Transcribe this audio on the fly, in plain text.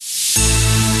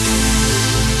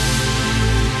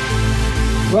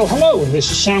Well, hello,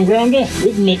 this is Soundgrounder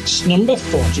with mix number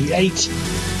 48.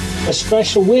 A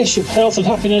special wish of health and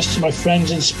happiness to my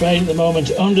friends in Spain at the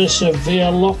moment under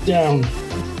severe lockdown.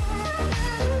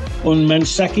 Un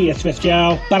mensaje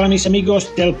especial para mis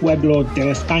amigos del pueblo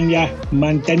de España.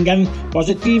 Mantengan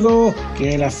positivo,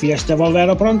 que la fiesta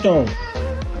volverá pronto.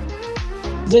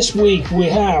 This week we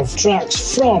have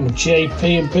tracks from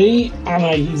JP&P,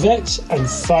 Anna, Yvette and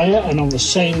Fire, and on the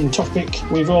same topic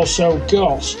we've also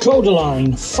got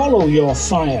Kodaline, Follow Your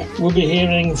Fire. We'll be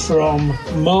hearing from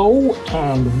Mo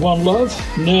and One Love,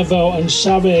 Nervo and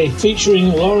Sabe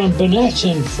featuring Lauren Burnett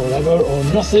and Forever or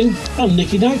Nothing, and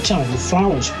Nicky Nighttime with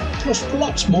Flowers, plus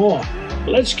lots more.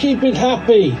 Let's keep it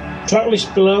happy.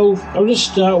 Tracklist below. I'll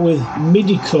just start with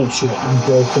Midi Culture and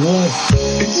Broken Earth.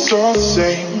 It's all the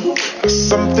same, but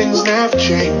some things never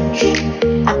change.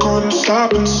 I couldn't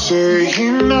stop and say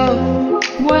no.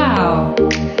 Wow.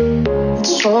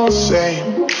 It's all the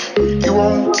same, but you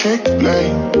won't take the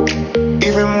blame,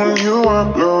 even when you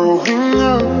are blowing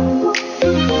up.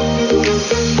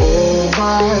 Oh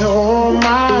my,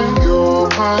 you're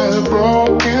my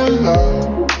broken love.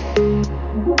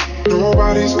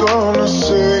 Nobody's gonna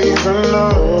save her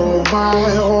now. Oh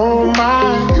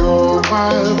my, you're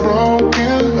my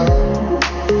broken love.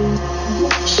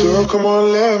 So come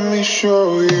on, let me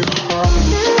show you how.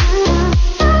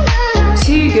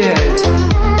 Too good.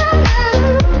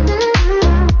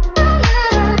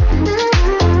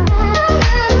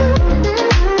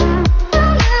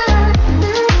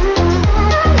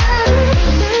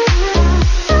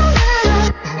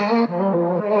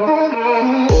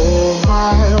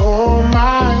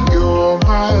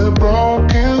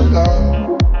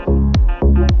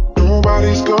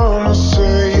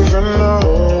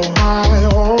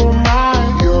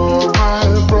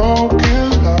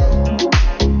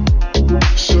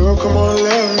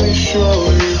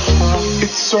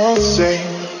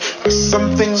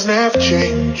 Some things never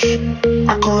change.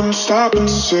 I couldn't stop and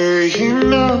say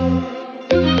no.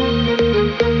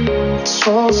 It's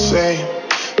all the same,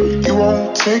 but you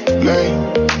won't take the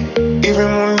blame, even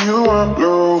when you are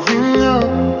blowing up.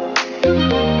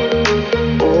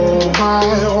 Oh my,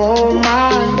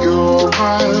 you're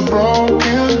my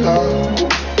broken love.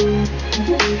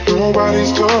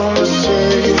 Nobody's gonna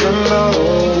save you now.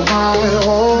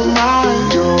 Oh my,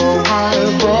 you're my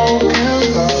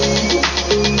broken love.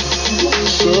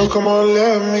 So come on,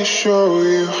 let me show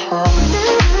you how.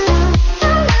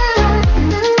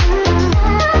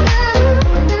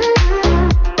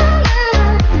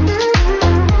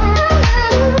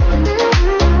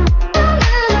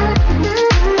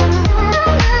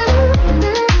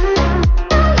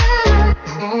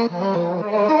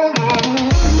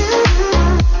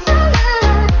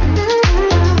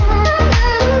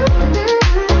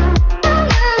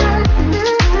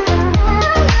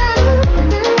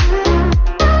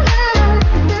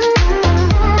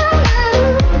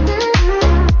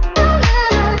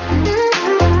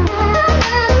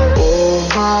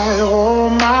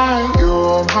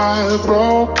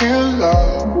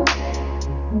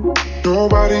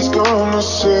 Nobody's gonna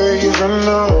save her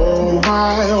now.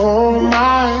 Oh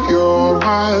my, you're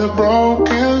my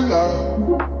broken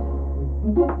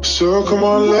love. So come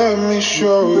on, let me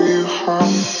show you how.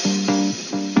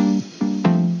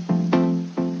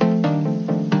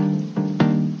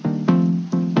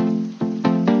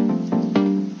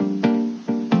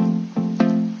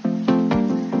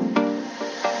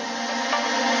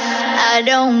 I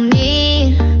don't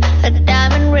need a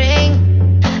diamond ring,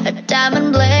 a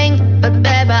diamond bling, but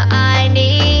baby I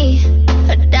need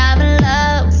a diamond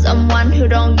love, someone who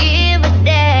don't give a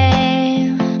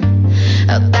damn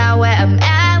about where I'm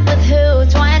at with who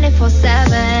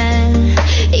 24/7.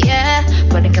 Yeah,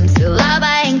 when it comes to love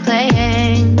I ain't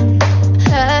playing.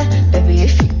 Baby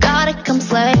if you got it, come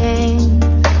slaying.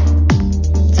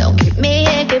 Don't keep me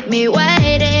here, keep me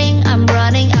waiting. I'm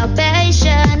running out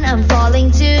patient, I'm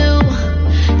falling too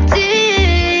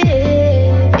deep.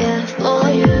 Yeah, for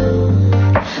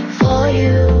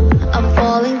you, I'm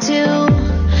falling too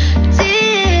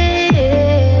deep.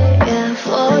 Yeah,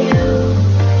 for you.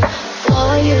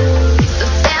 So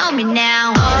tell me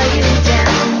now, are you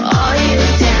down? Are you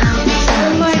down?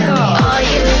 Oh my God. Are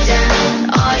you down?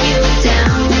 Are you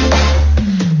down?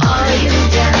 Are you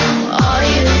down? Are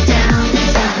you down?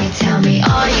 Tell me,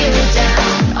 are you down?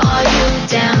 Are you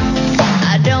down?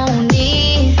 I don't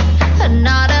need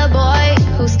another boy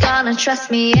who's gonna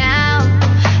trust me out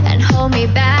and hold me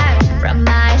back from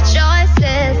my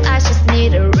choices. I just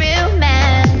need a real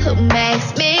man who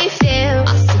makes me feel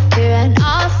all secure and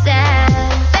all sad.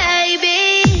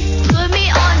 Baby, put me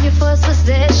on your first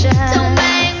position. Don't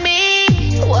make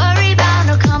me worry about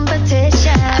no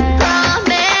competition. I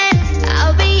promise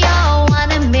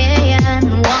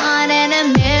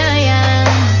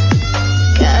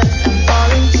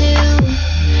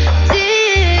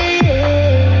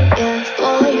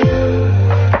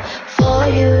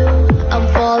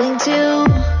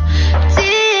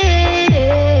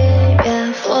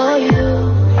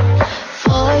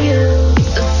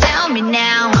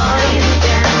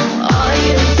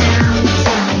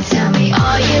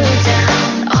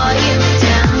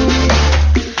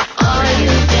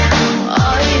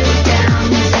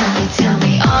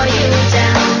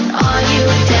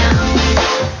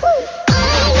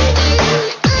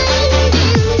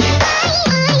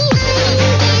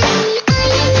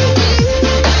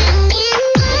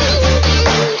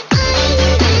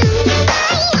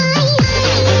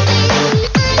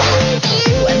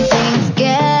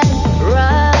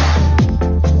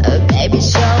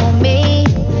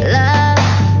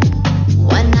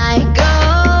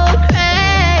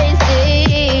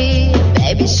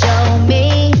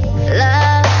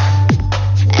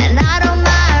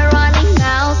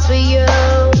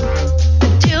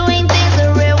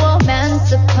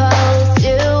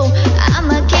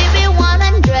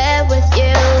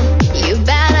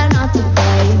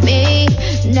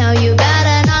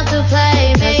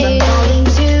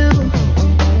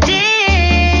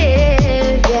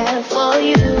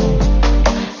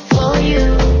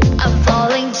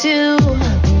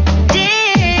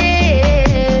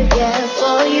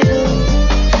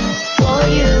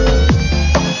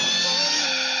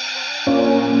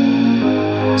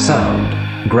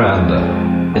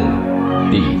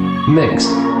Mix.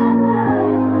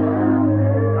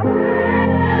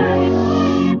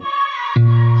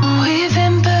 We've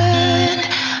been burned,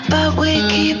 but we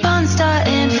keep on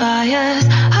starting fires.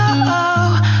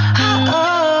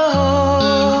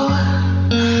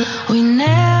 We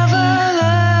never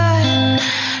learn,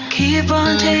 keep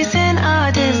on chasing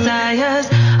our desires.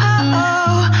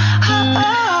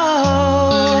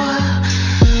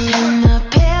 In the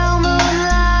pale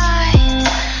moonlight,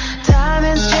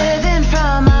 diamonds driven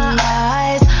from our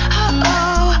eyes.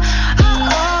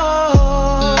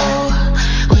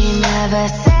 We never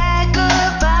said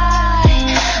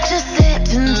goodbye, just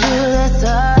slipped into the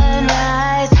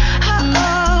sunrise.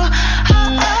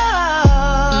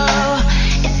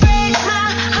 It breaks my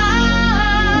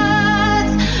heart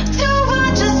to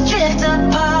watch us drift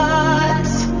apart,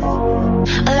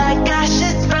 like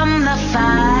ashes from the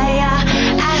fire,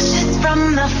 ashes from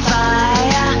the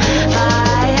fire,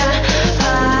 fire,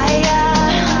 fire.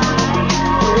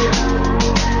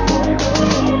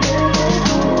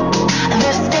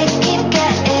 The stakes keep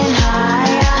getting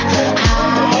higher,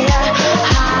 higher,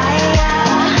 higher.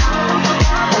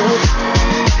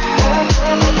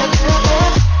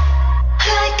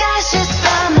 Like ashes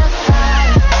from the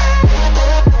fire.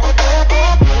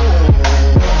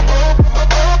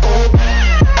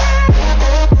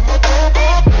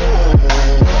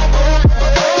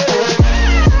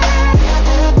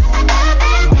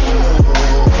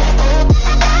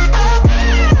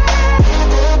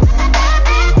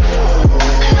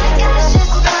 Like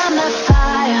ashes from the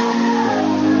fire.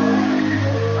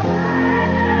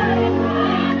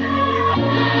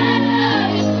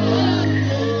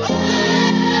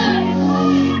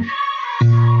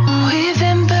 We've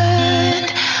been burned,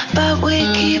 but we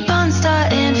keep on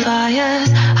starting fires.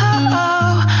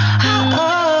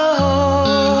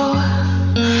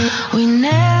 We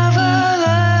never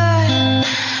learn,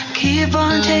 keep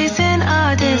on chasing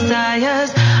our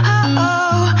desires.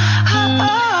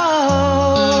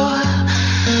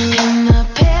 In the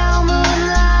pale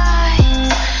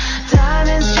moonlight,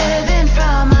 diamonds driven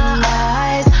from our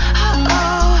eyes.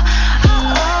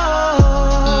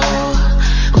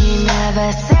 We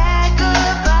never said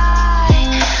goodbye,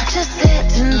 just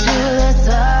slipped into the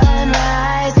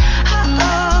sunrise.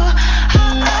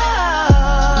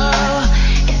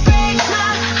 It breaks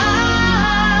my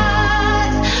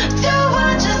heart to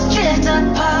watch us drift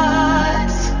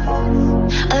apart,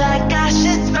 like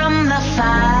ashes from the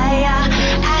fire,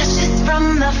 ashes from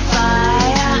the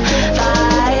fire,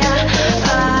 fire,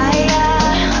 fire.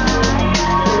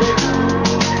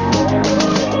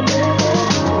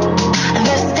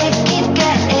 The stakes keep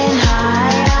getting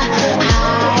higher,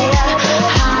 higher,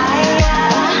 higher.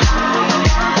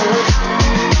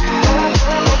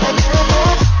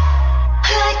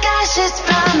 Like ashes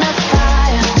from the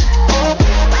fire.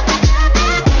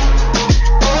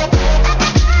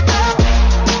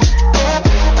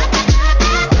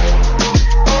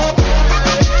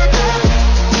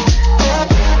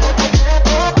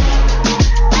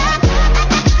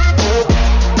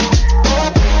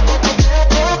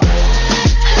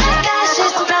 Like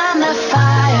ashes from the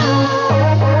fire.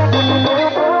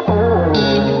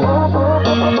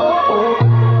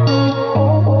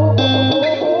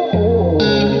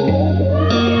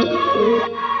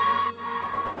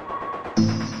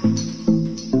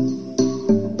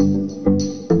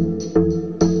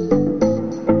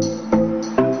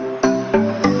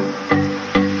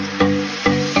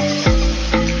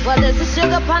 Well, this is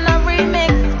Shuga on a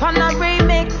remix, on a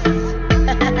remix.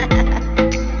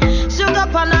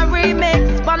 Shuga on a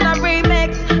remix, on a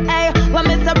remix. Hey, well,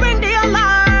 Mr. Bring the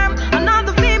alarm, and all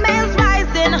the females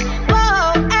rising.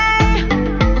 Whoa, hey.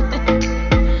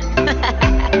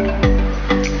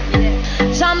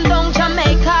 Jam down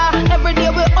Jamaica, every day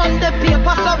we on the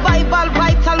paper. Survival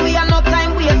vital, we are no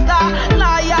time waster.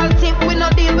 Loyalty, we no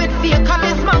deal with fake. And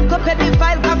this man could pay the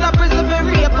file, cause a prison for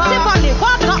raper. Tivoli,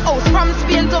 Waterhouse, from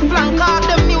Spain to Flanker.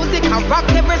 The music I rock,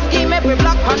 every scheme, every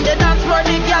block. On the dance floor,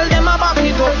 the girl, them a back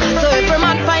it up. So every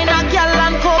man find a girl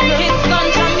and couple. It's done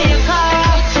Jamaica.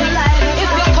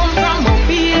 If you come from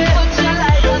Mobile,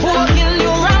 who kill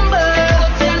you rumble.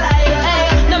 Hey,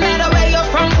 no matter where you're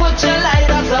from, put your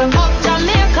lighters up. Up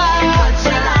Jamaica,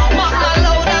 Buckle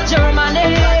loud of Germany.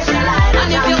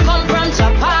 And if you come from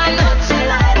Japan,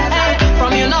 hey,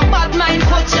 from you no bad mind,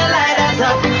 put your lighters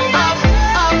up. Up,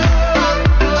 up, up,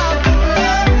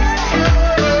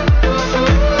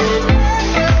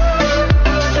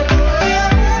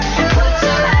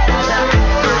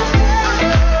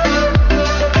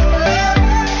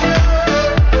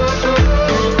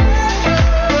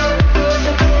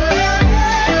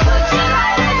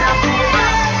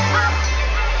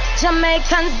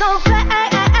 Jamaicans don't play,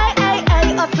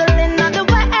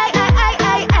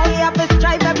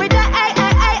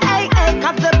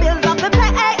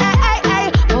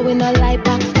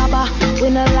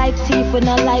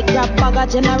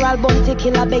 Shuga General Bounty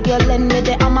Killer, beg you lend me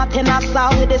the Amatina saw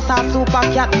with the sauce super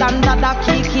cat and dada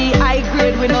kiki. High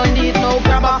grade, we don't need no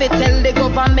grabber. Fi tell the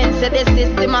government say the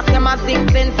system a scam a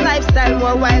six sense lifestyle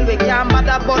more while we can't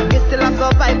bother, but we still a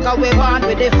survive cause we born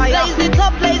with the fire.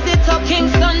 Blaze it up,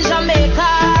 Kingston, Jamaica.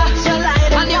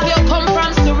 And if you come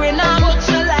from Suriname,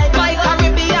 my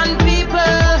Caribbean people,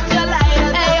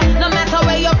 hey, no matter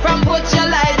where you're from, put your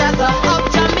lighters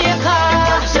up Jamaica.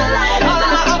 All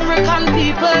my African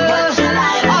people,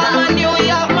 all my New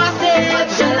York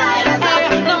massive,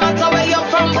 hey, no matter where you're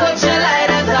from, put your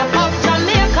lighters up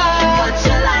Jamaica.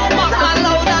 Fuck my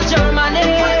load of Germany,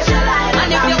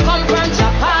 and if you come from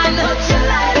Japan,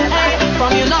 hey,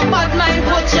 from you no bad mind,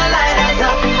 put your lighters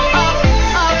up.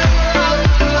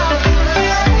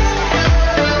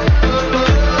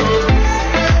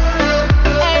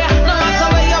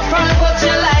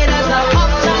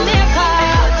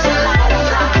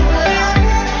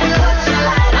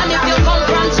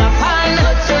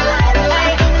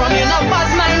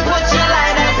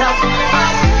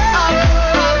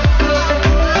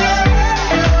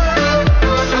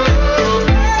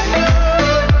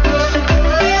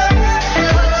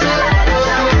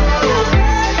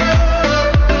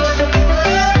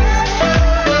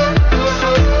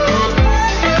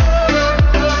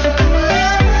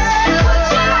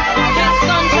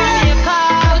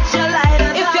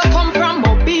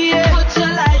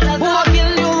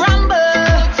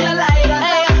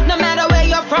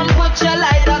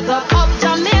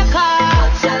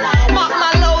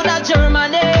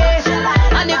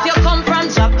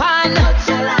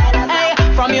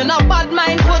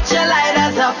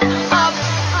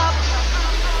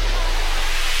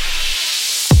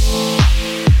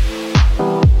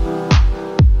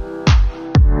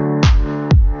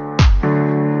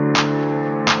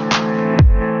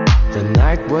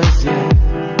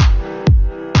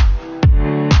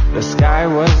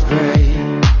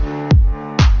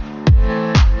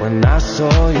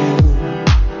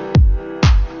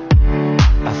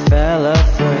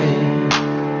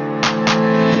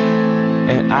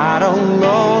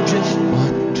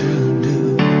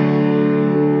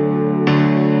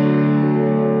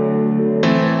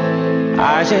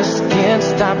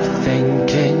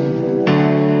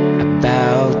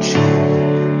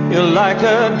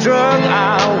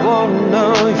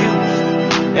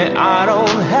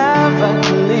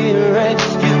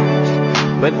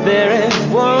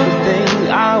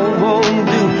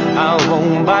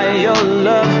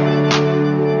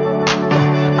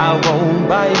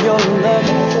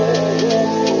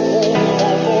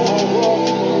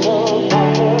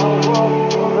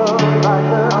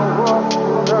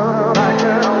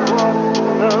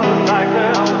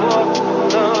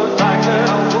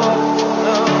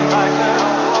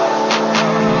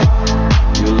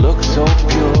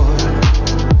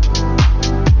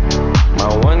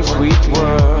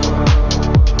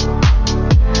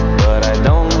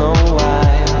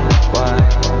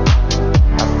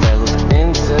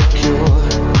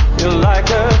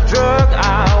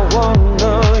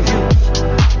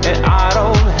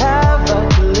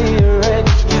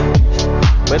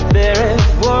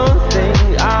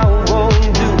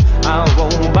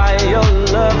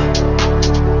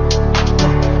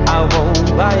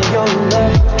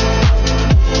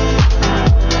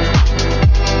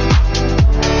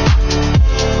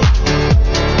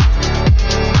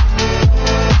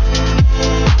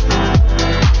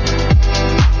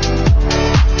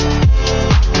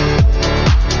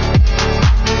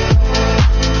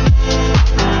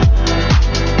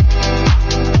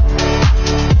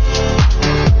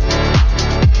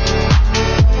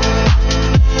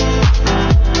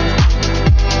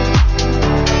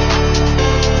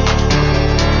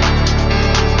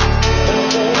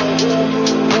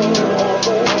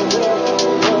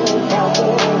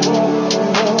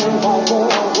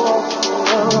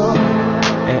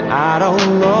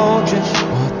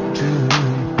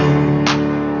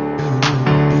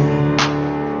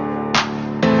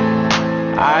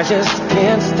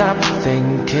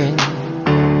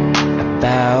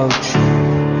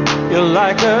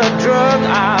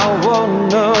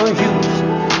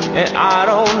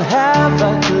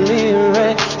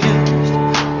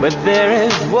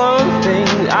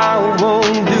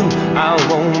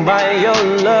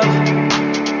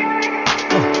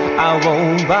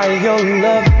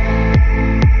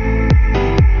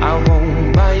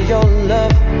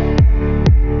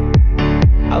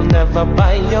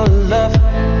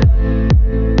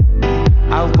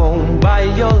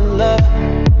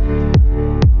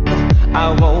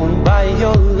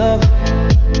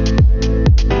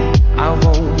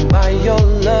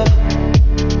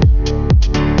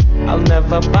 I'll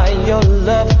never buy your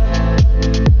love.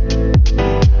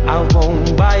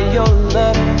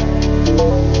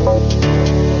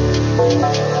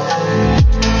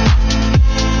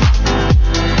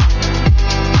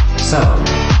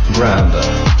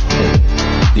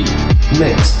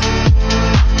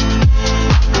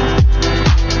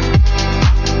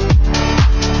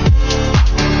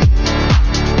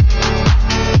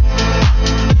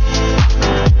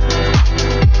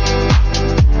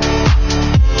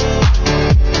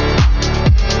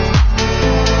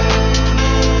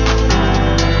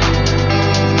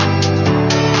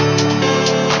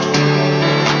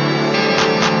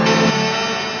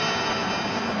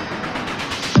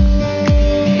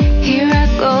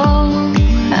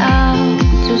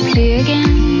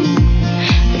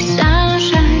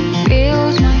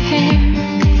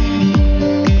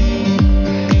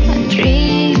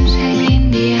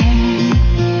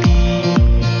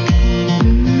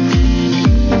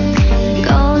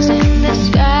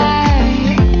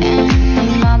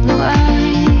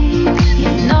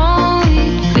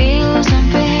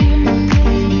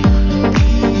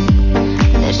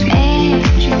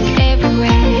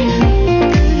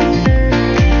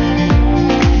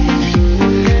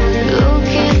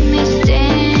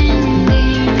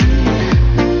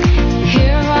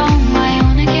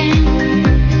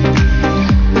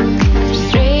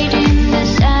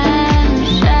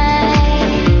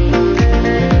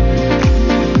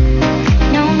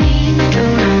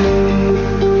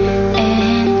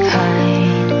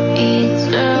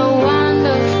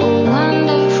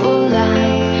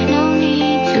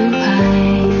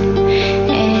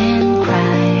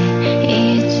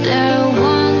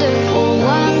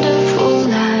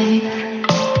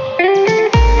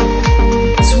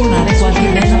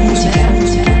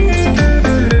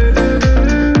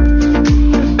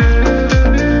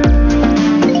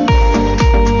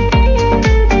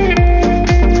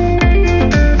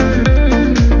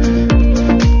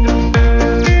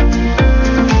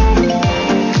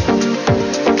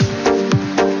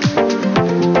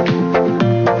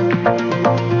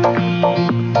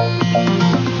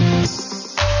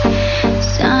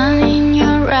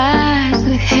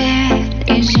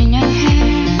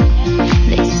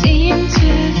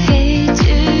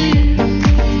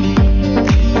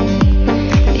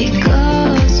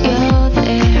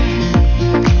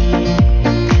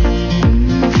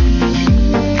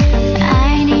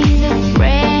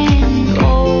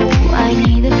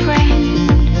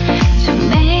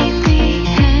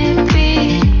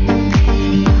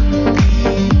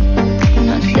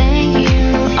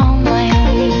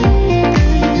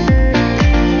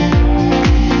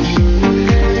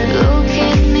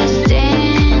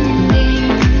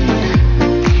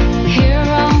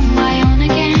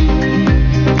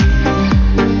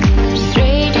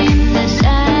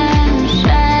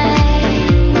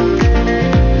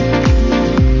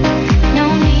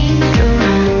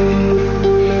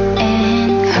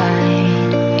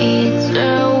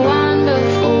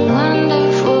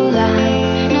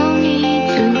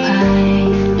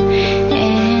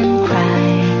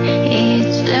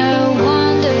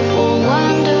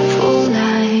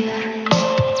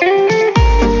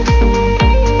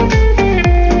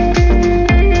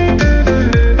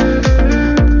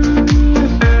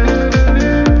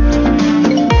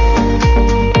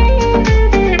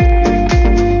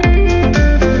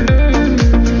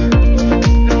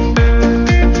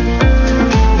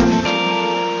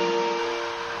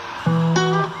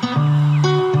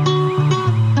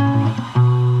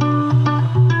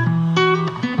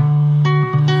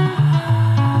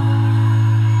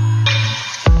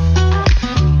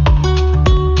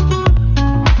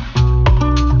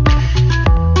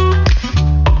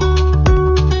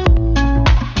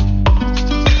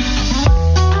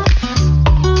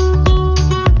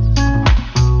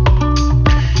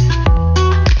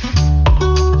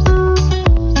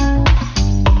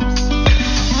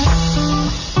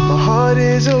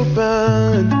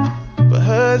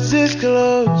 is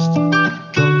disclosed.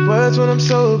 Words when I'm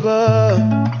sober,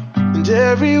 and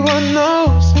everyone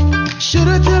knows. Should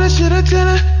I tell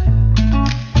her?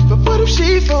 But what if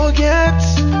she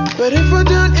forgets? But if I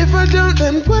don't,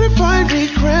 then what if I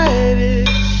regret it?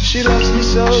 She loves me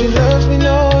so, she loves me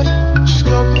not. She's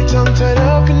got me tongue tied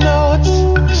up in knots.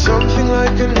 Something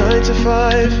like a 9 to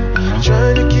 5,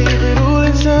 trying to keep it all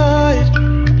inside.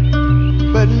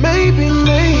 But maybe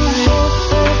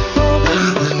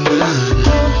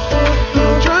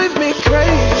don't drive me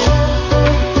crazy.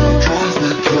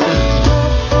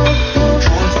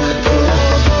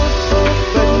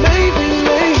 But maybe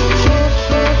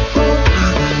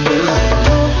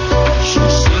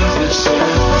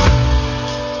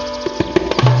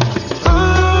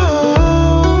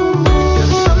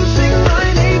there's something I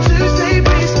need to say,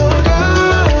 please don't go.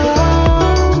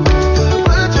 The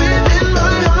words within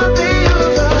my heart, they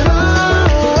overflow,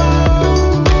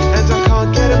 and I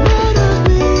can't get them out of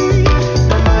me.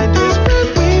 My mind is where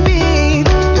we meet.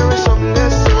 You're a song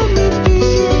that's on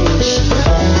repeat.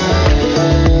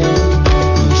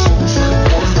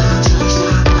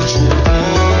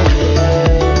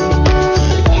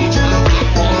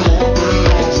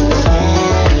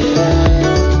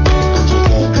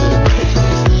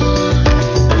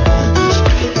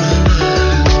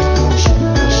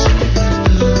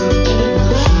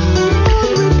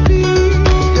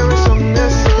 You're a song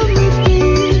that's on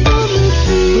repeat, on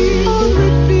repeat, on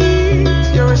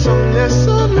repeat. You're a song that's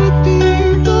on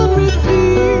repeat, on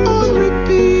repeat, on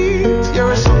repeat.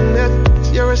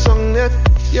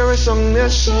 You're a song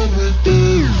that's on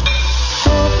repeat.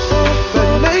 But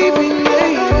maybe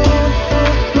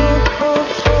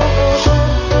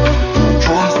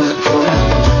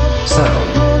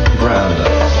Sound Grounder.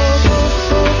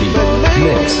 The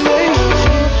Mix.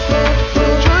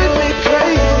 drive me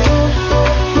crazy.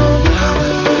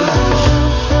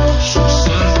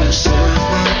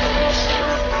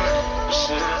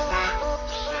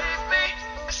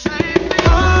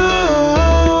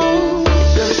 Oh,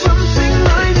 there's something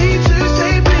I need to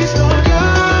say, please don't go.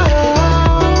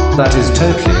 That is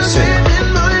totally sick. In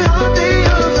my heart, they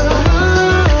overflow,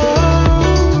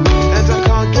 and I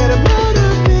can't get them out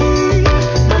of me.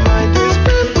 My mind is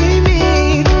where we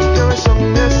meet. You're a song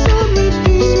that's on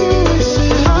repeat.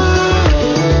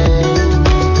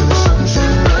 There's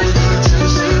something I need to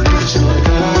say, please don't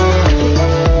go.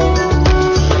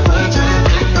 Words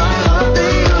within my heart,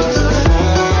 they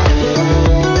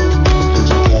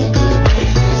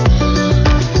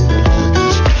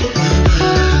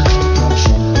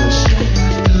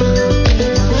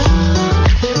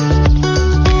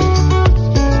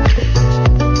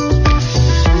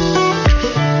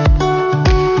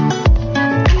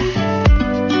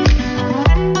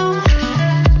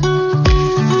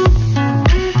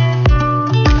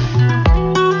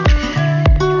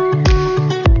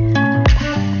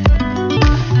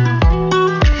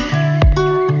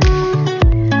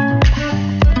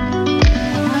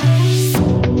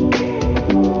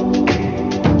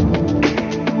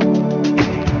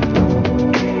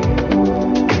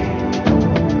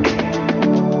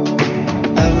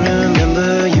I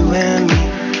remember you and me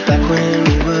back when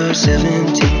we were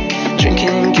 17,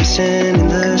 drinking, kissing in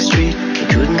the street. We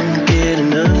couldn't get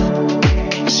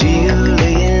enough. See you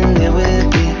laying there with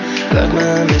me, like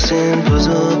my missing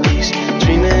puzzle piece,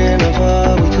 dreaming of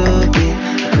what we could be.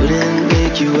 I couldn't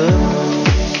make you up.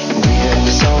 We had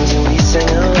the songs and we sang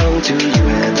along to. You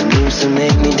had the moves to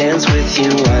make me dance with you.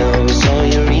 I always saw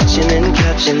you reaching and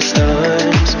catching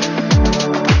stars.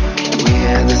 We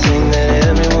had the thing that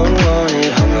everyone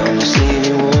wanted, hung on your sleeve,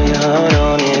 you wore your heart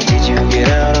on it. Did you get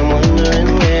out? I'm wondering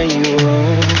where you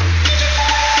are.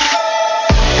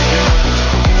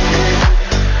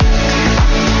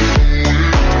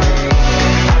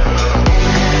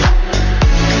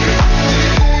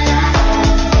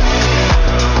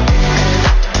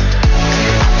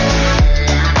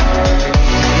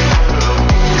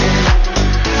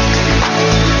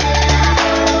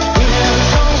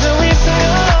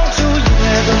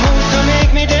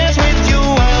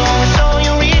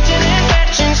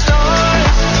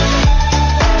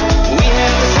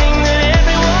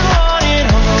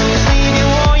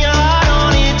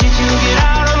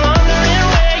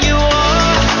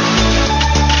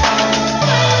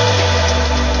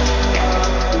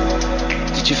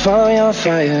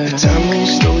 Fire. The time we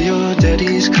stole your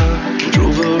daddy's car and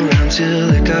drove around till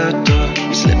it got dark.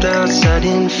 We slept outside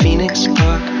in Phoenix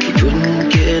Park. We couldn't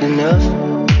get enough.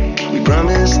 We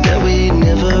promised that we'd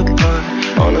never part.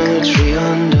 On a tree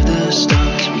under the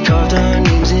stars, we carved our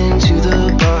names into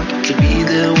the bark to be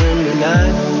there when we're not.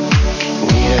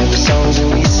 We had the songs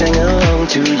and we sang along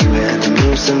to. You had the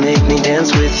moves to make me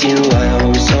dance with with you. I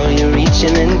always saw you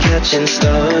reaching and catching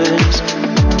stars.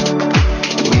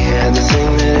 We had the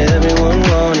thing that everyone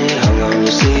wanted. Hung on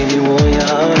your sleeve, you wore your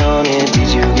heart on it. Did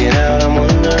you get out? I'm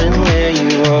wondering where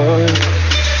you are.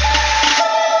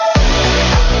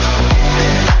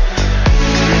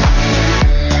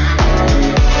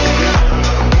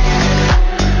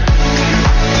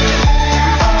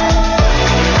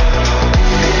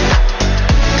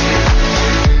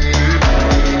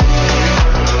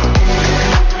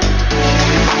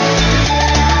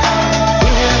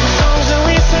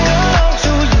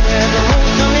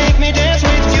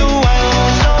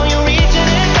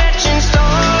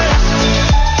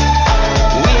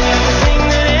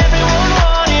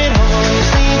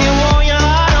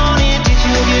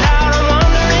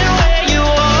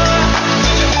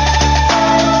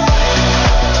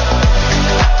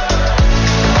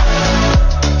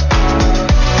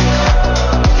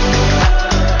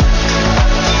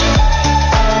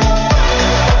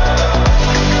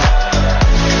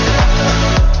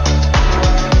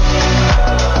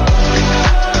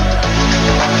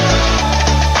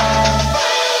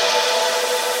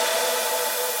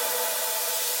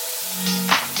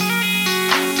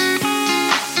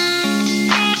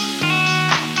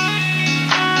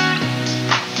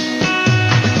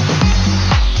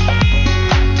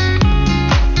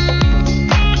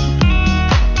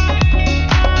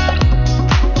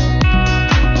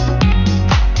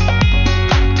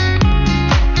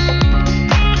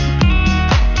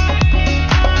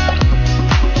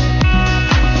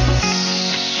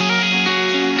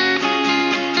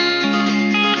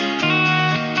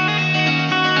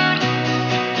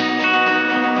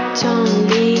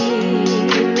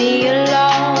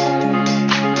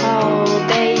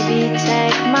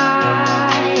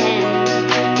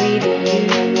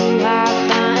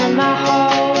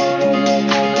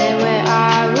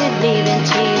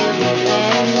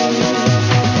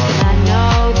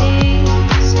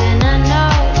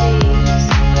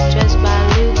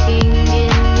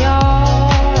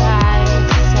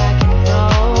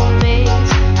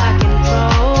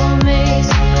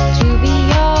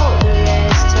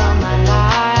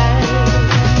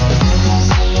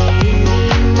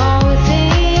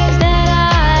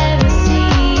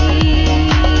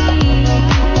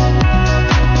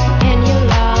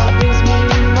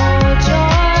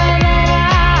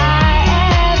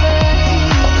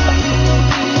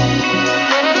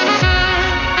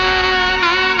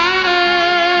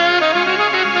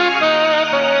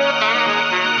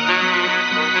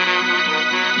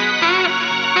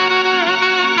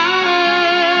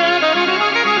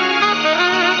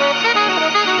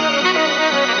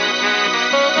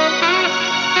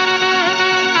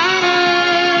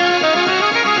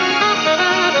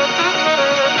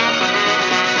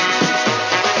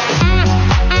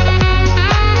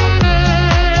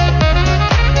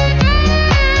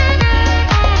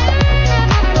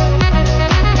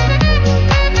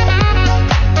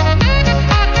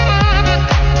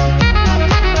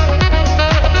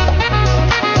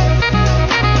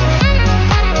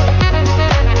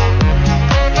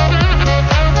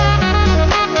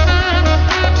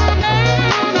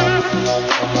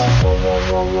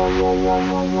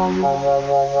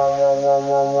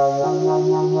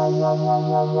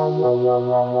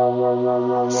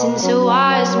 Since a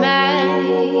wise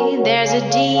man, there's a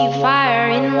deep fire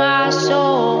in my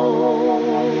soul.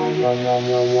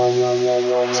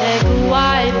 Take a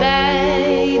while,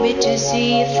 baby, to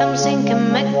see if something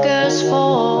can make us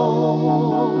fall.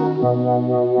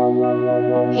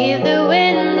 Hear the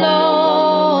wind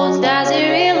blows, does it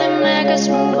really make us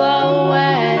move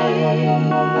away?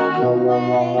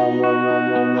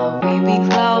 Will we be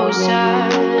closer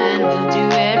and we'll do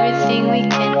everything we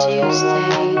can to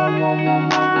stay?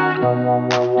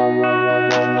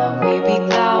 Will we be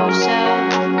closer,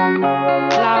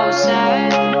 closer?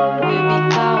 We'll be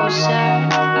closer,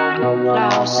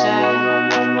 closer.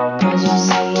 'Cause you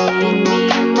see in me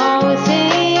more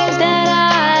things that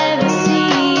I've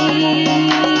seen,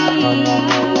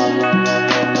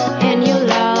 and your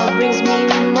love brings me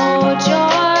more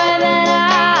joy than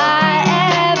I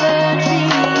ever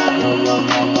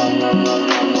dreamed.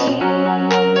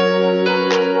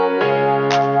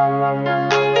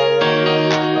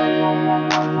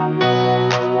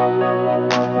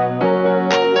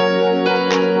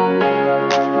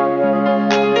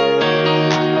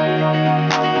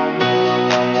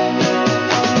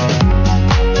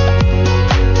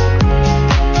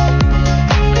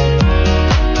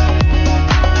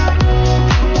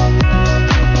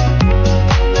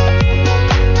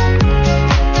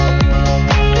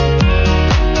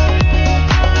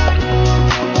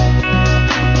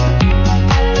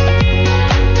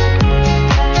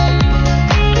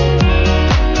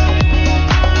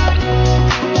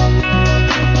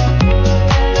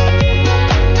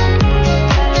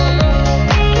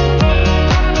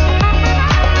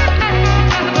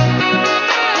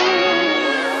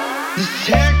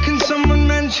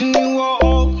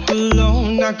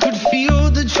 I could feel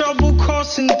the trouble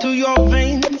coursing through your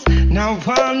veins. Now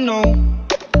I know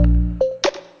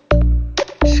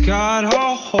it's got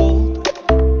a hold.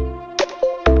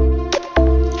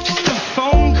 Just a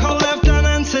phone call left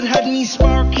unanswered had me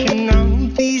sparking now.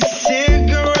 These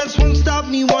cigarettes won't stop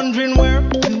me wondering where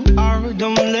you are.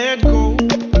 Don't let go.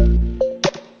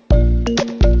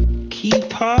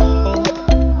 Keep her hold.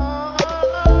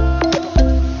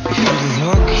 If you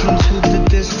look into the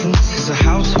distance, there's a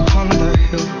house upon the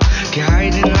hill,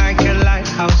 guiding like a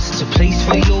lighthouse. It's a place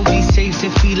where you'll be safe to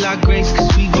feel like grace,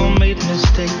 cause we've all made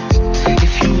mistakes.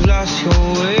 If you've lost your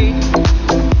way,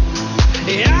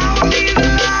 yeah, I will leave the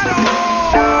light on.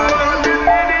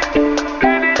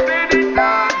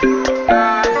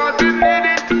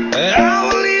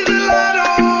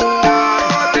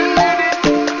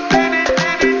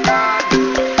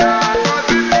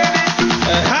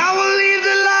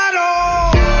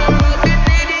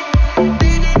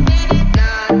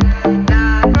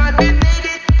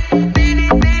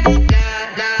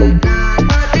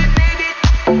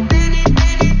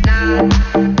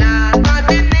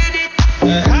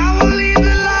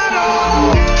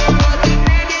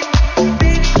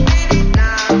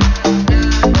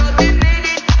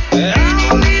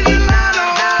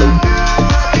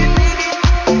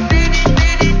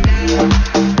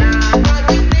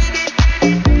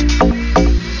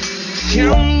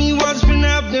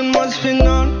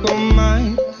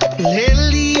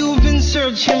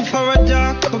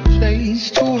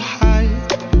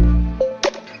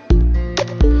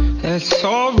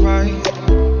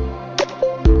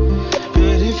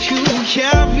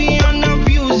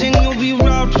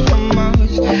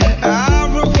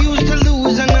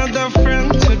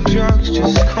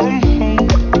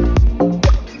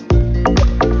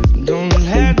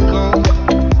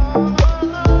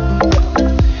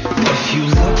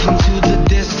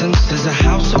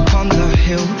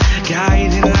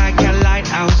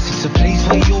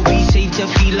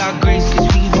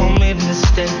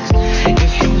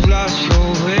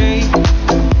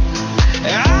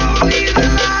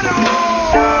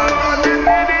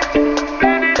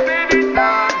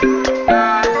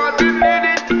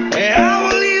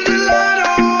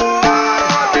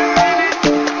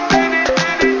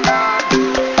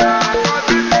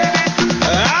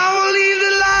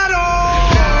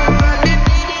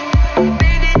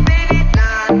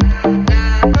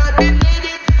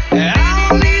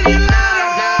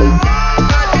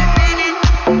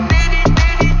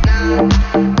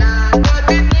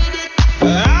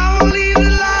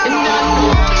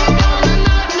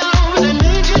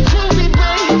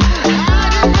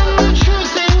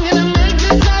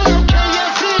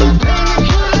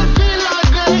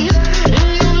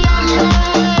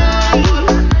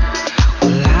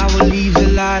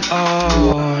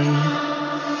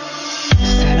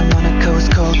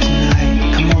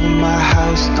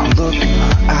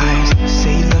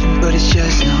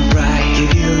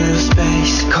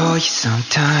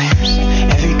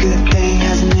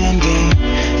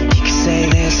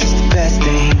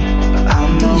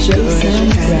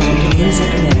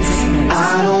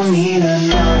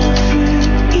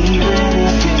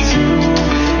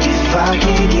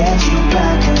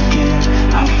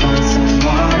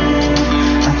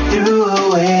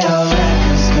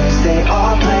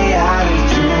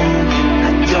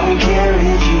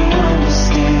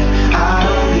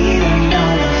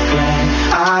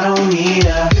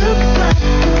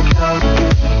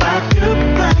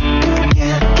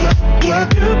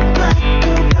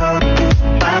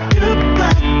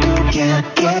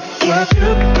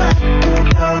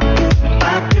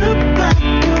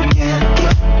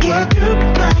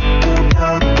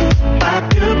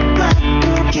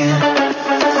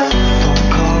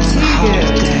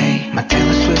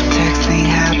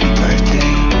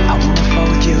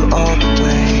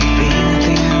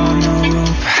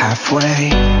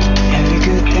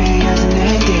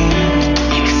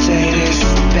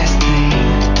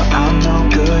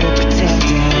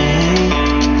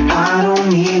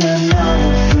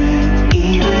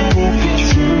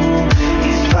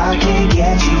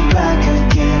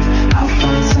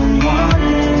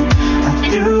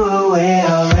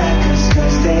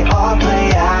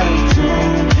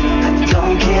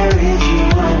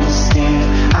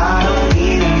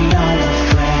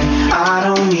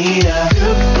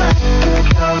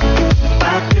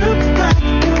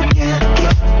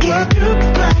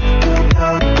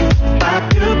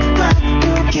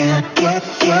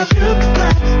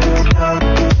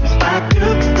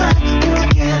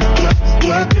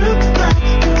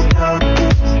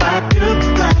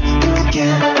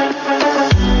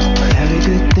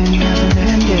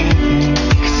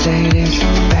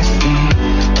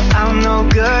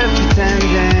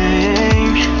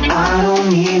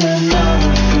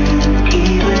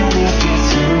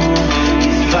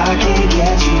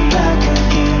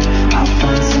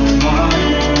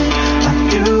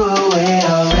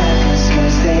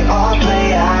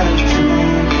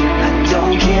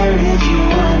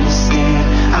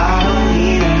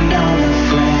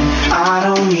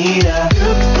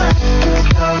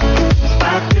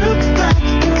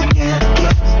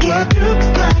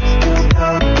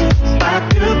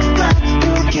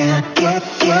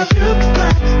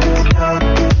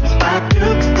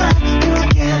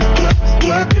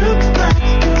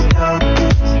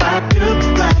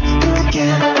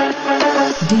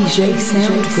 DJ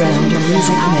Soundground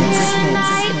Music Mix.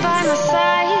 By my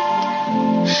side,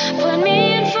 put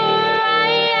me in for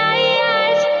a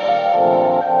ride.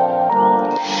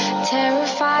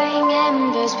 Terrifying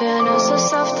embers burn oh so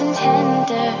soft and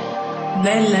tender.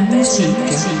 Bella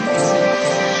musica.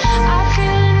 I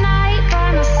feel the night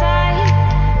by my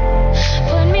side.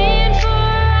 Put me in for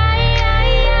a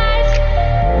ride.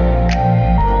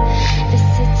 The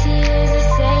city is a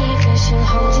savior. She'll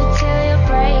hold you till you're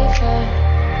braver.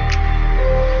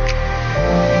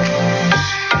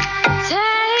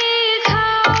 Take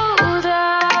hold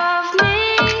of me.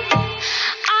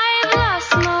 I've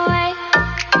lost my way.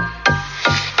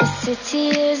 The city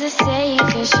is a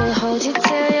savior. She'll hold you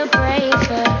till you're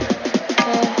braver.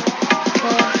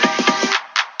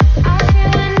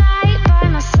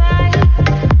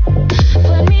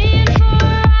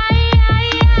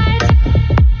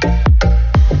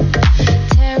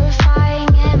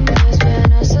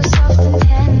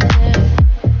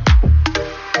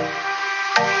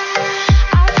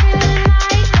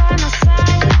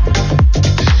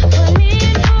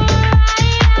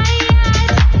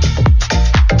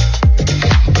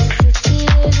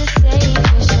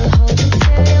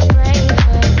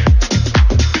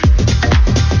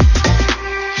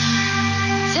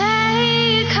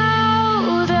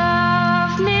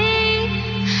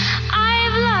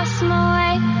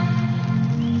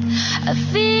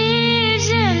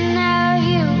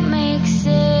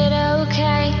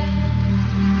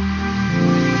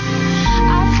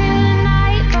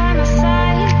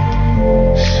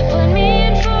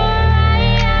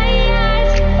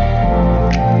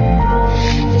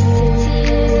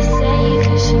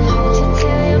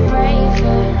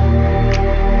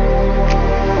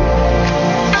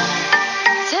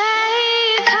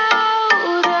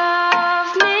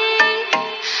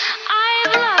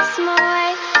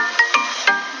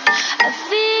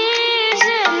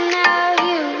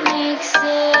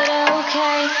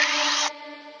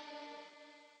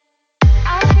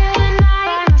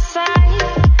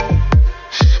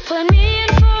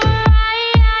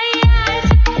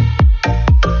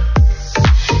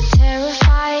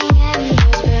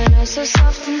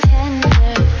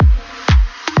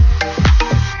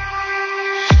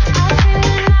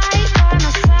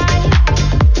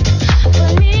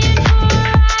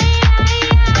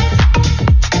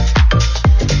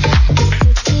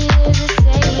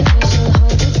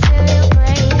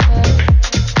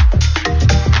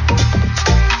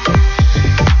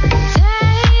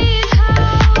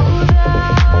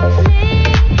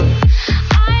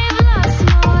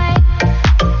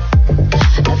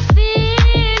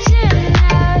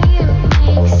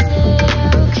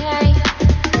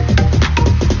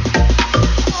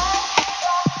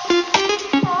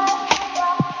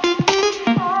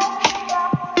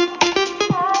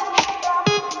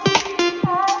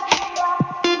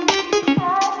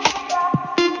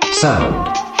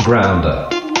 Sound Grounder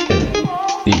in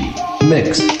the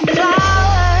mix. Flowers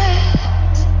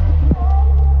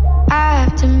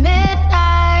after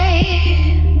midnight.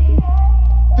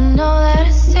 Know that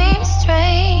it seems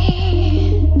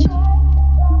strange,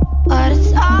 but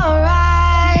it's alright.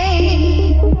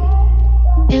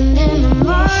 And in the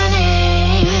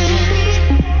morning,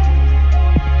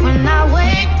 when I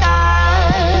wake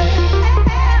up,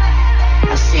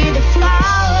 I see the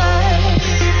flowers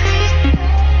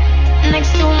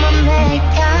next to my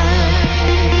makeup.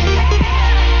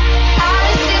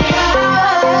 I see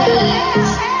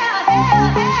flowers.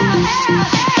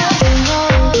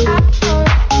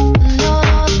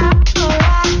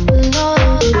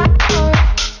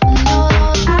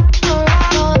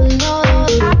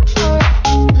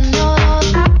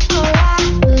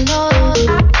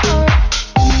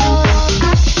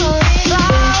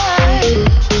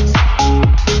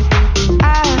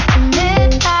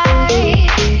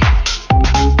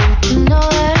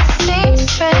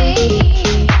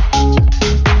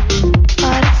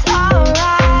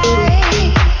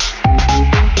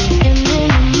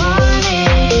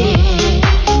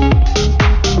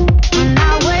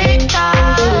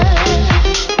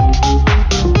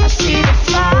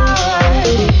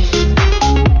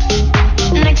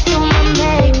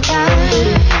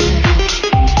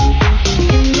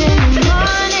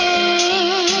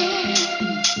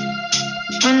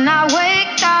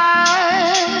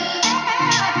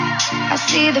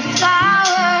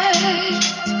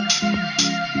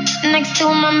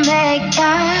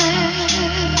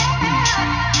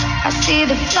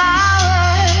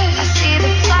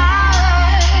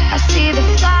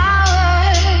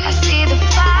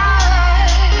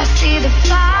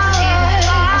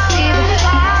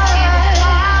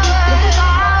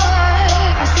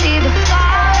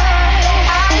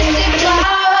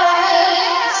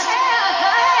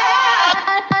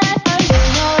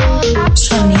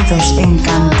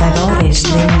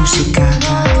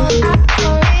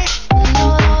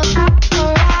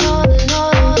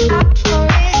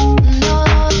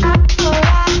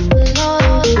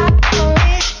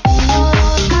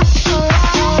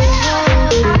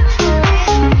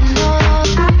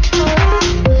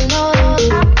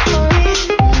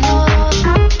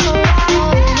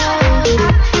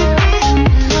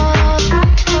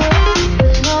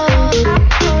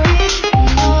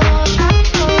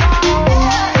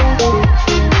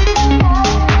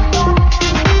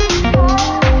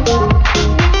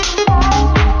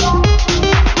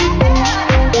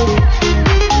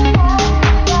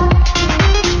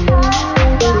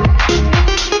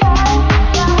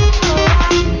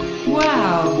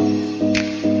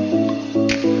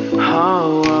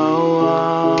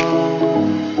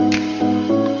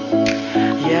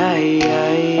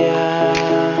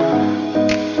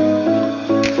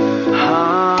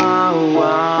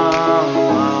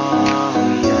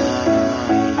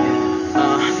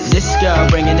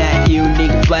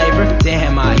 unique flavor.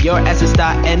 Damn, your ass is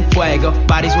star en fuego.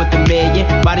 Bodies with $1 million,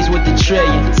 bodies with $1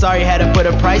 trillion. Sorry, had to put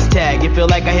a price tag. It feel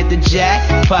like I hit the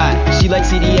jackpot. She likes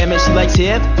CDM and she likes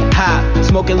hip hop.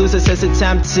 Smoking loose, it says the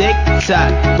time tick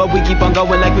tock. But we keep on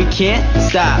going like we can't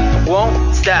stop.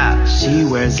 Won't stop. She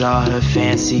wears all her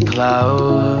fancy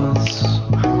clothes.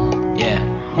 Yeah,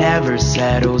 never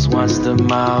settles, wants the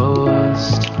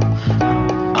most.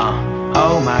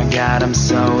 Oh my God, I'm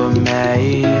so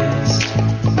amazed.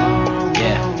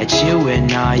 Yeah, at you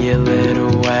in all your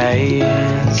little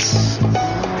ways.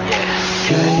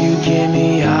 Girl, you give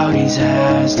me all these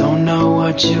eyes, don't know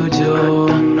what you do.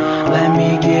 Let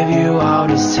me give you all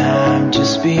this time,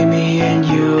 just be me and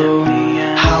you.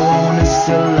 I wanna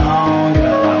sit alone,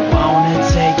 girl, I wanna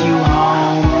take you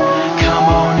home. Come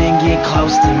on and get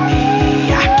close to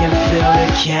me, I can feel the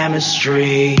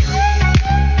chemistry.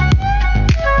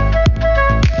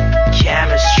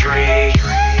 Chemistry.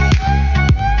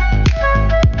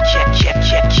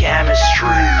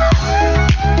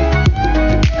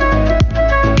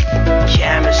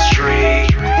 Chemistry.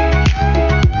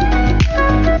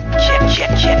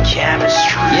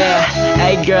 Chemistry. Yeah,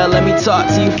 hey girl, let me talk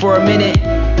to you for a minute.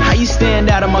 How you stand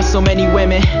out among so many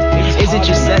women? Is it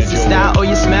your sense of style or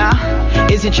your smile?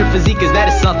 Is it your physique, cause that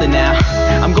is something now.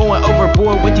 I'm going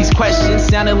overboard with these questions,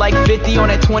 sounding like 50 on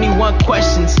that 21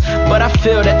 questions. But I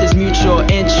feel that there's mutual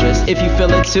interest. If you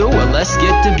feel it too, well let's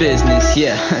get to business,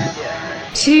 yeah.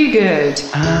 Too good.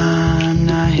 I'm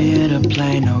not here to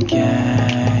play no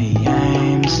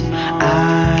games.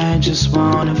 I just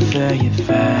wanna feel your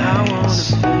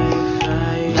face.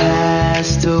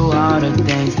 Let's do all the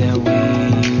things that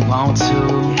we want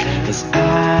to. Cause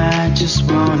I just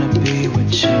wanna be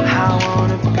with you. I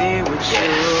wanna be with you.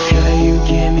 Girl, you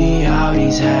give me all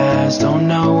these highs, don't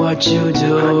know what you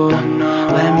do.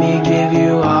 Let me give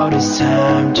you all this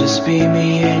time, just be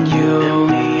me and you.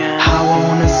 I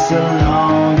wanna sit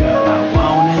alone, girl, I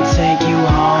wanna take you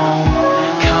home.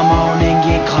 Come on and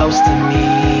get close to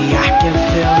me, I can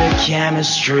feel the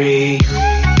chemistry.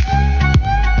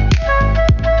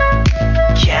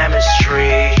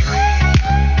 Chemistry.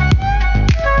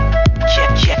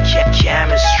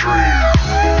 Chemistry.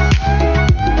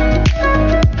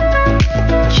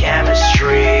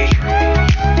 Chemistry.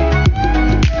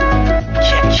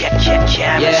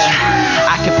 Yeah,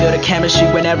 I can feel the chemistry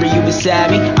whenever you beside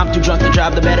me. I'm too drunk to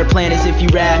drive the better plan as if you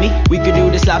ride me. We could do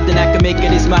this often, I can make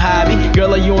it, it's my hobby.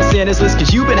 Girl, are you on Santa's list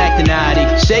cause you been acting naughty?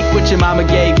 Shake what your mama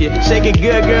gave you, shake it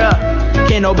good, girl.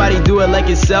 Can't nobody do it like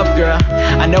yourself, girl.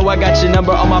 I know I got your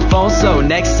number on my phone, so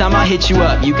next time I hit you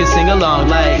up, you can sing along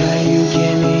like. Girl, you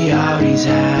give me all these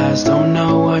highs, don't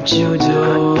know what you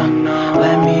do.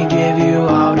 Let me give you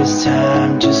all this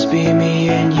time, just be me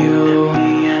and you.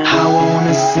 I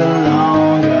wanna sit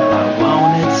alone, girl, I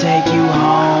wanna take you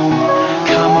home.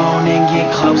 Come on and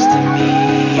get close to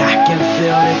me, I can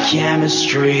feel the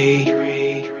chemistry.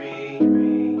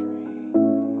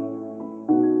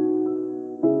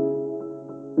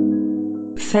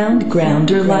 Found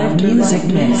Grounder live music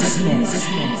mix. There's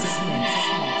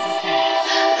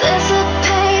a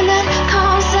pain that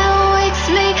comes and wakes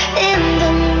me in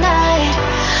the night.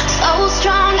 So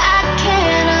strong I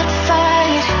cannot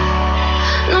fight.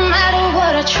 No matter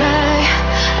what I try,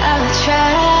 I'll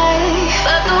try.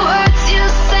 But the words you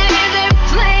say, they're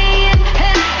playing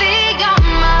heavy on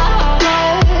my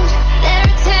heart.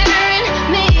 They're tearing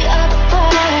me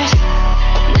apart.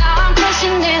 Now I'm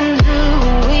questioning who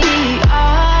we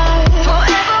are.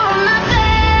 Forever on my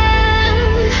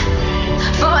bed,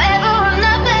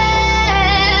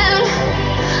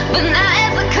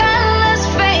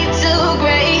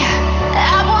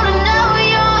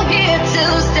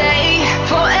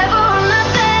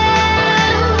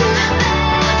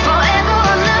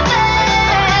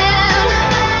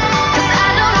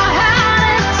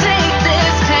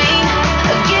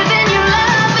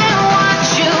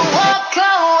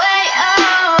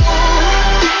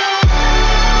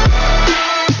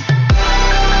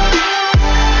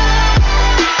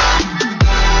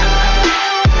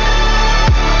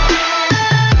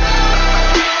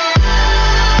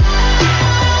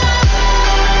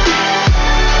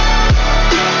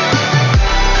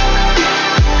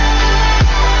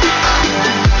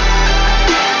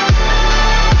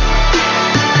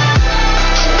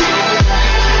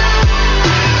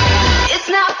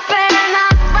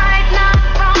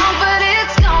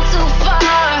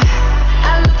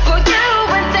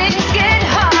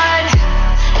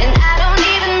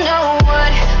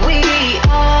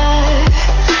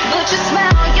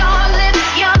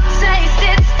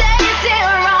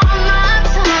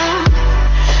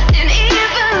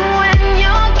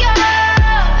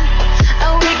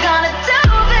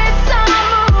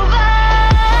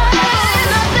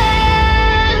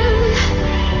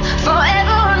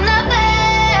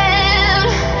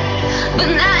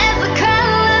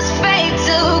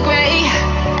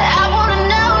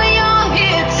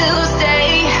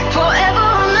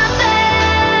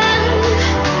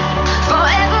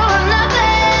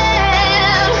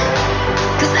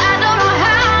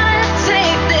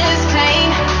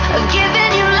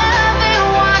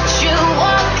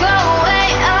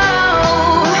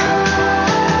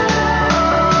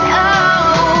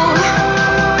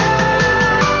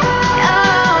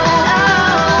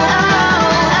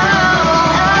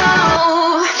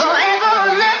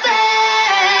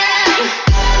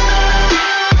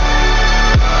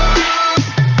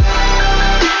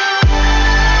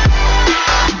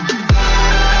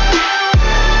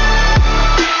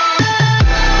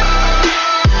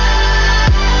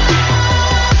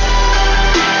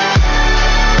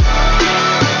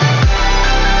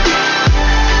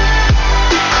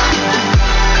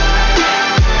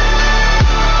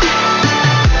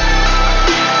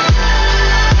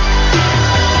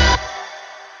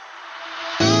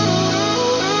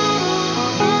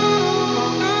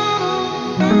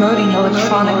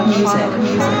 electronic music.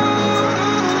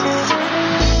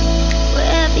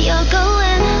 Wherever you're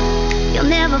going, you'll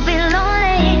never be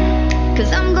lonely.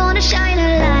 'Cause I'm gonna shine a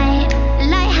light,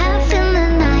 lighthouse in the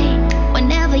night.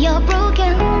 Whenever you're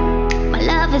broken, my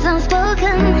love is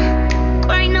unspoken.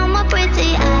 Crying on my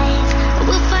pretty eyes,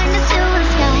 we'll find the silver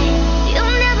sky.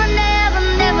 You'll never, never,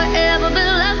 never, ever be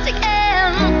lost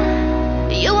again.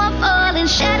 You are falling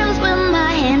shadows with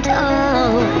my hand.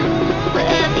 Oh,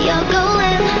 wherever you're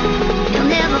going,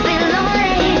 you'll never be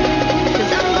lonely.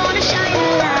 'Cause I'm gonna shine a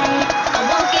light. I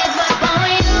won't give up on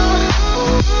you.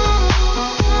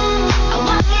 I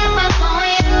won't give up on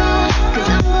you. 'Cause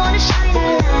I'm gonna shine a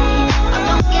light. I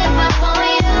won't give up on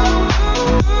you.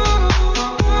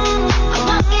 I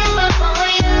won't give up on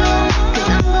you. 'Cause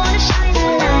I'm gonna shine a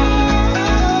light.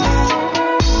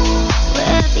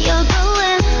 Wherever you're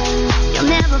going, you'll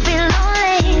never be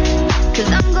lonely. 'Cause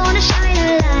I'm gonna shine a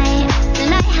light, the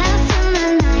lighthouse in the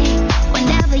night.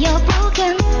 Whenever you're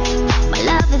broken, my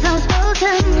love is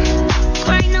unspoken.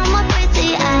 Crying on my pretty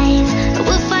eyes,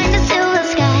 we'll find the silver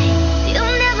sky.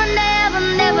 You'll never, never,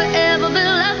 never, ever be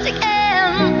lost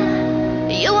again.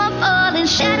 You are falling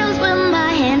shadows with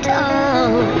my hand. Oh,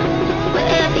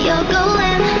 wherever you're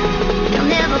going,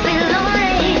 you'll never be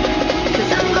lonely.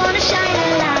 'Cause I'm gonna shine a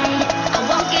light. I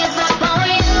won't give up on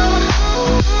you.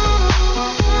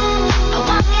 I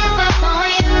won't give up on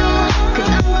you. 'Cause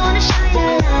I'm gonna shine a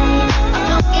light. I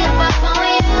won't give up on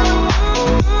you.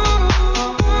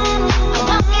 I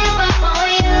won't give up on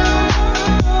you.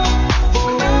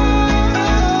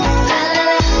 La la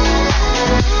la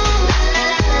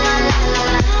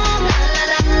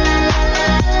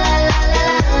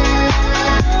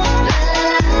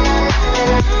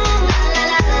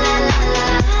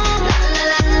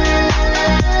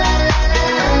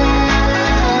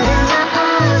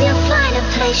you'll find a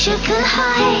place you can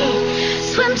hide.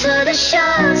 Swim to the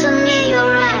shore, to me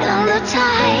you're right on the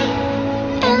tide.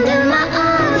 And in my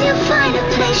arms you'll find a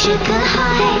place you can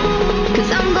hide.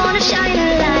 'Cause I'm gonna shine a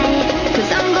light.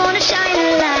 'Cause I'm gonna shine a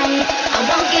light. I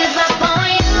won't give up on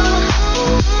you.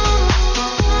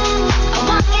 I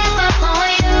won't give up on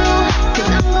you. 'Cause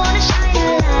I'm gonna shine a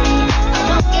light. I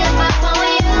won't give up on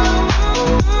you.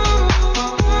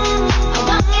 I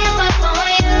won't give up on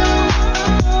you.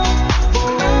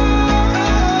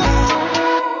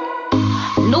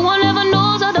 No one ever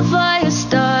knows how the fire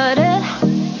started.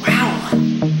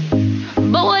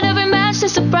 But whatever match the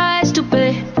surprise to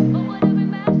pay.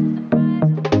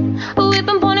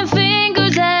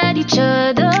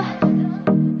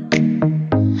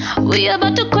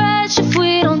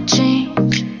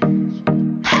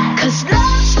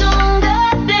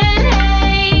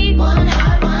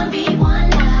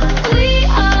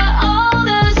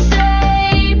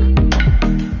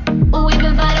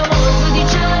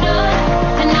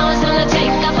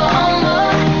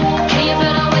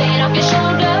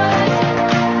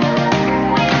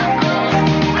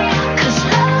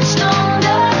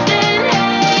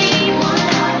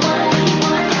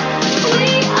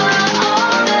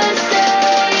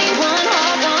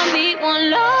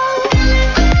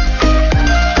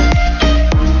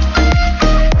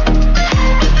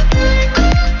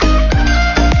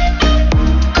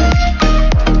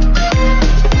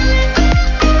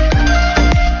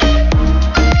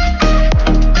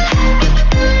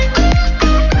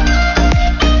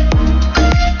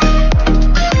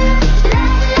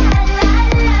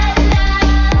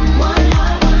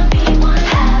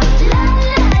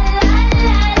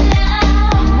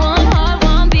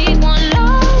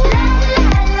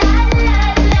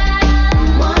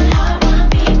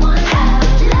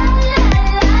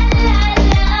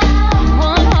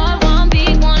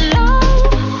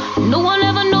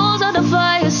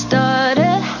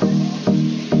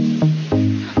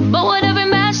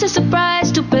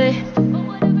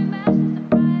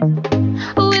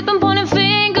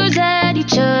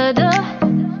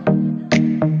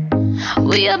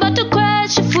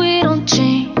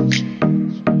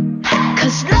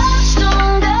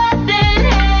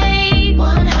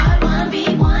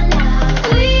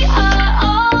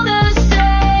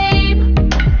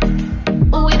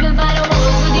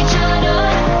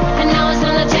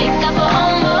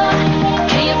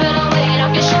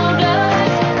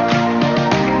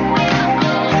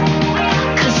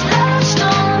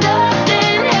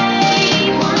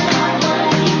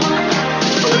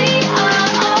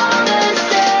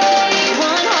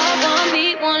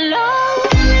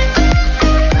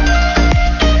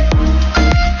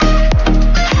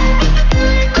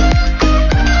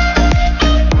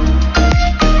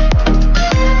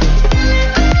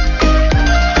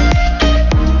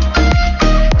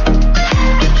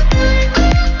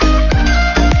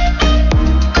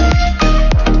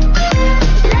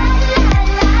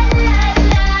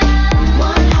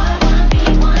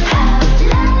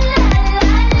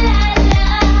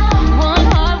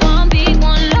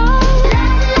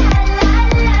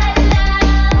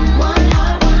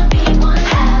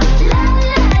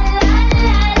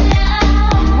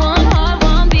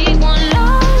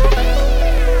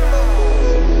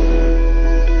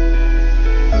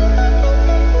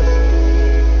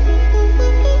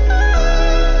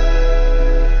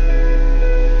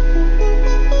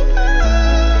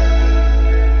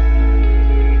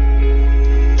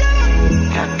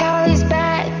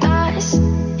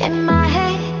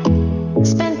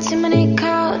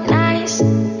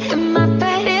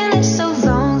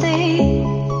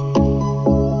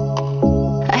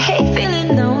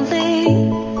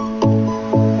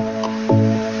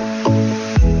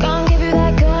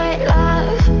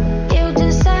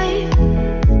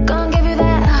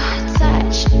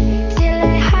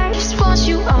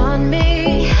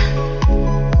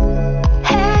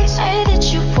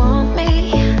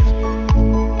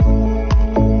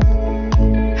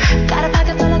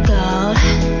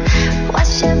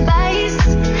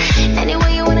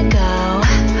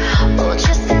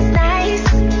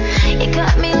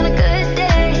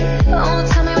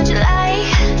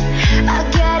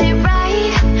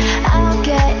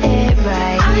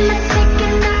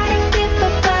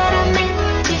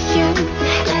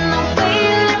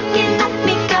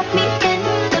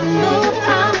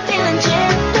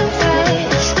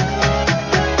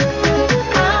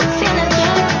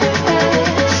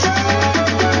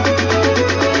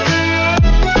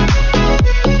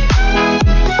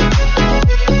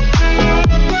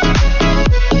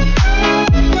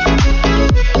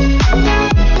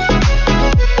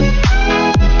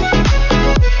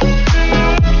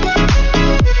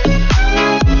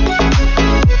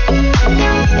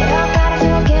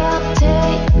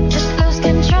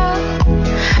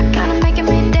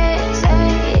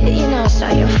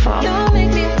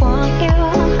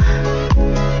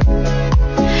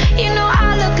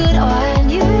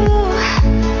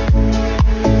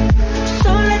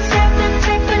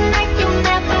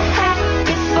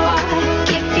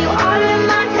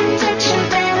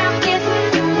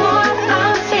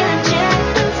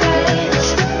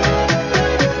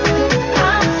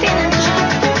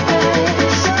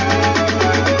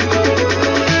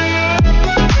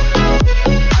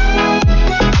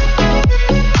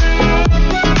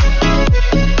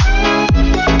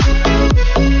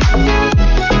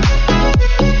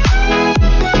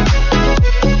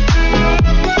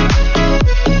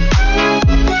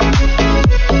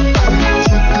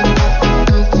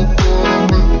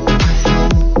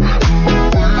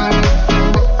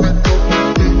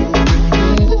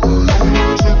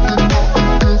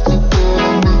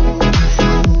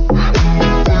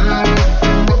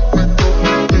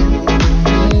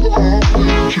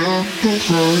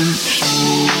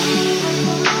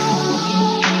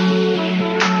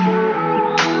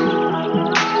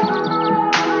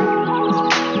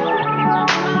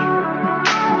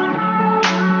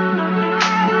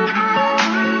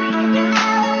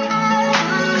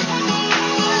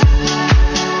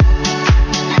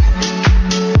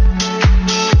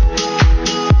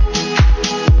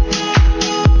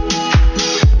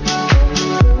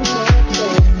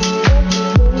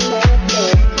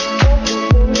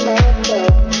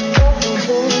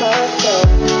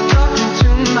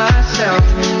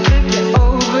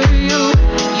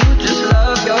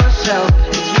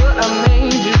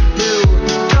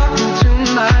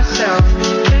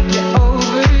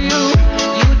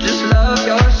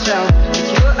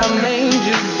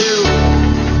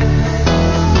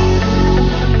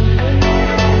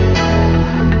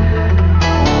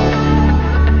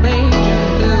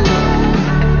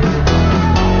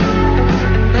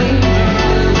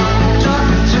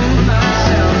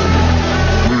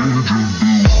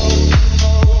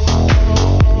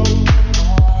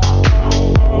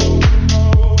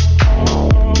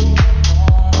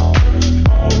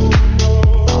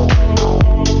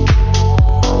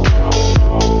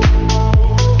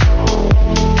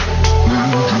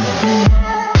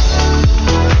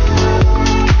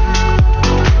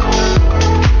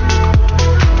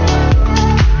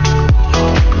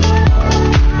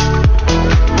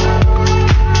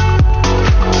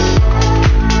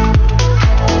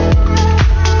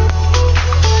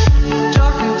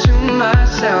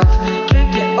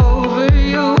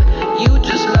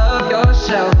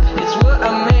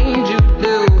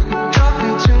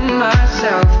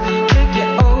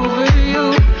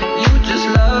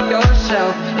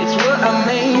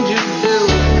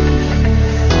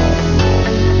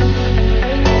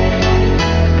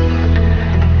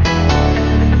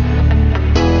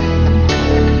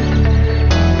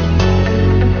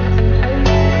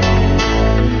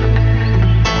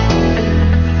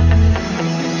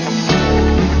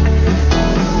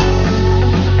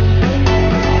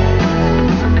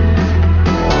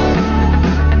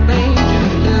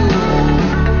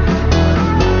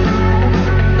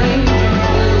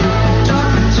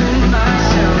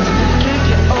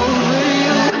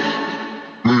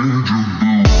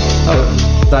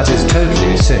 That is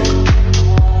totally sick.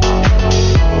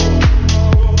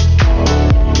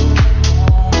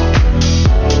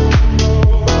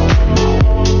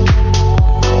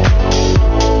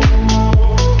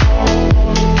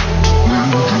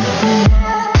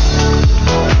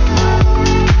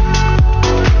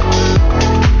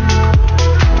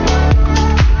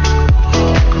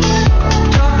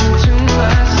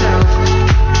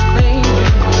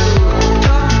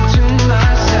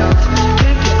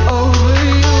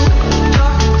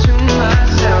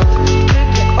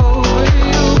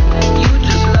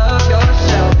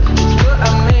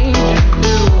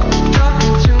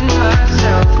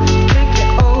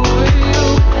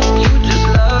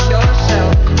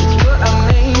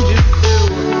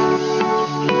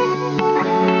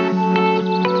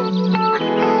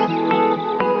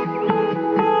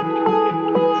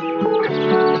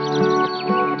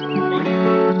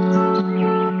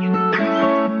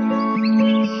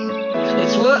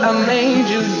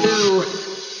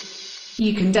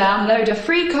 You can download a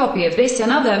free copy of this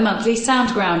and other monthly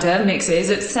Soundgrounder mixes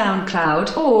at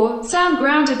SoundCloud or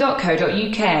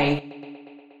soundgrounder.co.uk.